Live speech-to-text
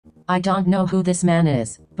I don't know who this man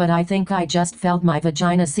is, but I think I just felt my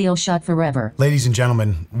vagina seal shut forever. Ladies and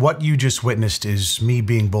gentlemen, what you just witnessed is me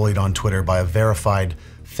being bullied on Twitter by a verified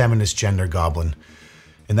feminist gender goblin.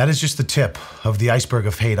 And that is just the tip of the iceberg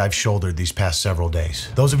of hate I've shouldered these past several days.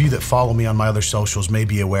 Those of you that follow me on my other socials may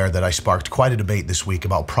be aware that I sparked quite a debate this week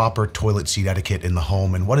about proper toilet seat etiquette in the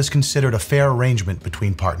home and what is considered a fair arrangement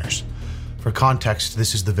between partners. For context,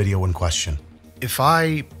 this is the video in question. If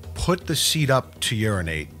I put the seat up to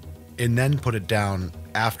urinate and then put it down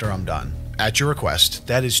after I'm done, at your request,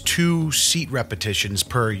 that is 2 seat repetitions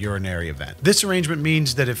per urinary event. This arrangement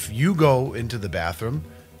means that if you go into the bathroom,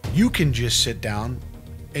 you can just sit down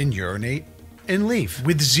and urinate and leave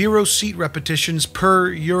with 0 seat repetitions per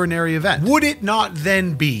urinary event. Would it not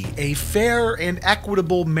then be a fair and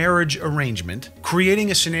equitable marriage arrangement, creating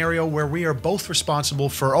a scenario where we are both responsible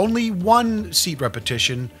for only 1 seat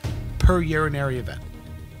repetition per urinary event?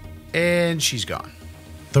 And she's gone.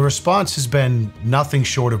 The response has been nothing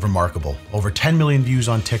short of remarkable. Over 10 million views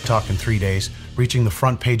on TikTok in 3 days, reaching the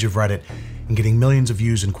front page of Reddit and getting millions of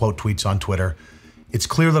views and quote tweets on Twitter. It's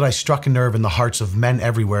clear that I struck a nerve in the hearts of men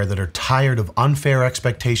everywhere that are tired of unfair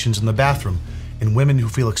expectations in the bathroom and women who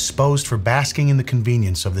feel exposed for basking in the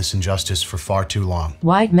convenience of this injustice for far too long.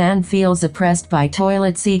 White man feels oppressed by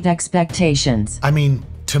toilet seat expectations. I mean,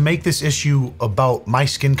 to make this issue about my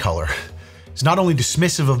skin color is not only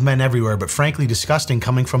dismissive of men everywhere, but frankly disgusting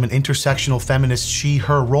coming from an intersectional feminist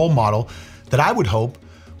she-her role model that I would hope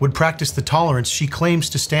would practice the tolerance she claims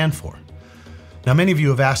to stand for. Now, many of you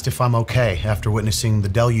have asked if I'm okay after witnessing the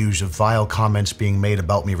deluge of vile comments being made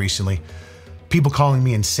about me recently. People calling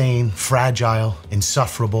me insane, fragile,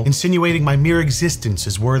 insufferable, insinuating my mere existence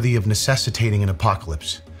is worthy of necessitating an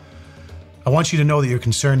apocalypse. I want you to know that your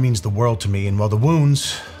concern means the world to me, and while the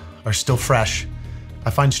wounds are still fresh, I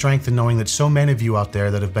find strength in knowing that so many of you out there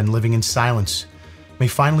that have been living in silence may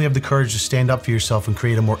finally have the courage to stand up for yourself and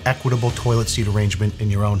create a more equitable toilet seat arrangement in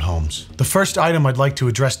your own homes. The first item I'd like to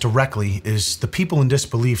address directly is the people in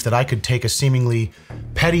disbelief that I could take a seemingly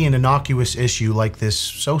petty and innocuous issue like this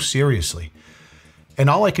so seriously. And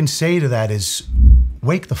all I can say to that is,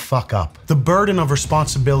 wake the fuck up. The burden of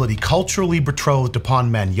responsibility culturally betrothed upon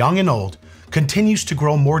men, young and old, continues to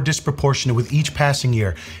grow more disproportionate with each passing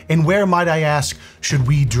year. And where, might I ask, should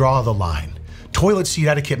we draw the line? Toilet seat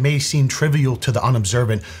etiquette may seem trivial to the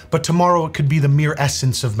unobservant, but tomorrow it could be the mere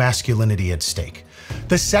essence of masculinity at stake.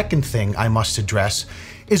 The second thing I must address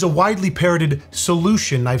is a widely parroted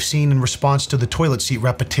solution I've seen in response to the toilet seat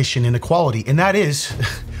repetition inequality, and that is,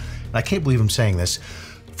 I can't believe I'm saying this,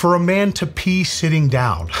 for a man to pee sitting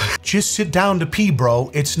down. Just sit down to pee,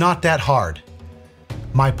 bro. It's not that hard.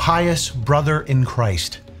 My pious brother in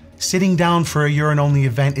Christ. Sitting down for a urine-only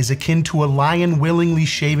event is akin to a lion willingly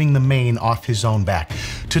shaving the mane off his own back.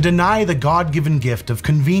 To deny the God-given gift of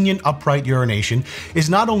convenient upright urination is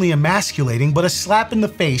not only emasculating, but a slap in the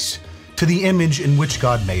face to the image in which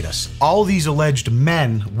God made us. All these alleged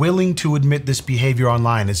men willing to admit this behavior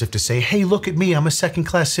online as if to say, hey, look at me, I'm a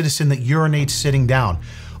second-class citizen that urinates sitting down,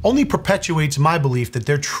 only perpetuates my belief that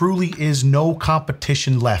there truly is no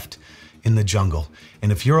competition left in the jungle.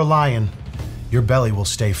 And if you're a lion, your belly will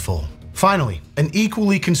stay full. Finally, an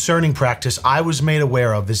equally concerning practice I was made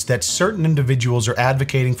aware of is that certain individuals are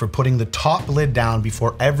advocating for putting the top lid down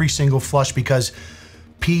before every single flush because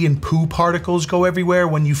pee and poo particles go everywhere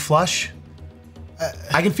when you flush.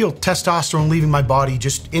 I can feel testosterone leaving my body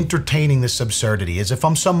just entertaining this absurdity, as if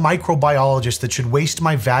I'm some microbiologist that should waste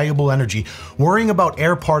my valuable energy worrying about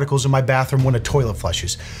air particles in my bathroom when a toilet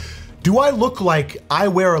flushes. Do I look like I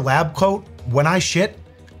wear a lab coat when I shit?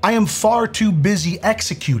 I am far too busy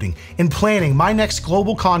executing and planning my next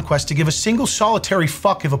global conquest to give a single solitary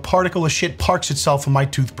fuck if a particle of shit parks itself on my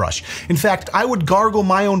toothbrush. In fact, I would gargle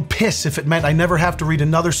my own piss if it meant I never have to read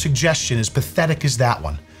another suggestion as pathetic as that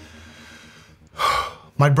one.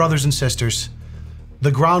 My brothers and sisters, the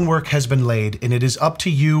groundwork has been laid, and it is up to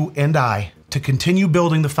you and I to continue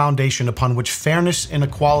building the foundation upon which fairness and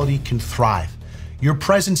equality can thrive. Your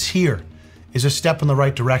presence here is a step in the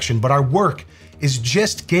right direction, but our work is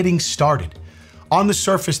just getting started. On the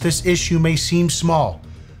surface, this issue may seem small,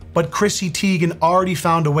 but Chrissy Teigen already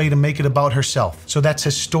found a way to make it about herself. So that's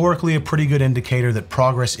historically a pretty good indicator that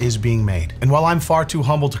progress is being made. And while I'm far too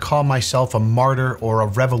humble to call myself a martyr or a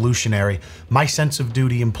revolutionary, my sense of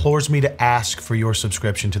duty implores me to ask for your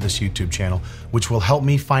subscription to this YouTube channel, which will help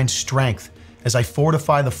me find strength as I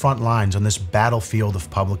fortify the front lines on this battlefield of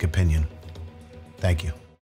public opinion. Thank you.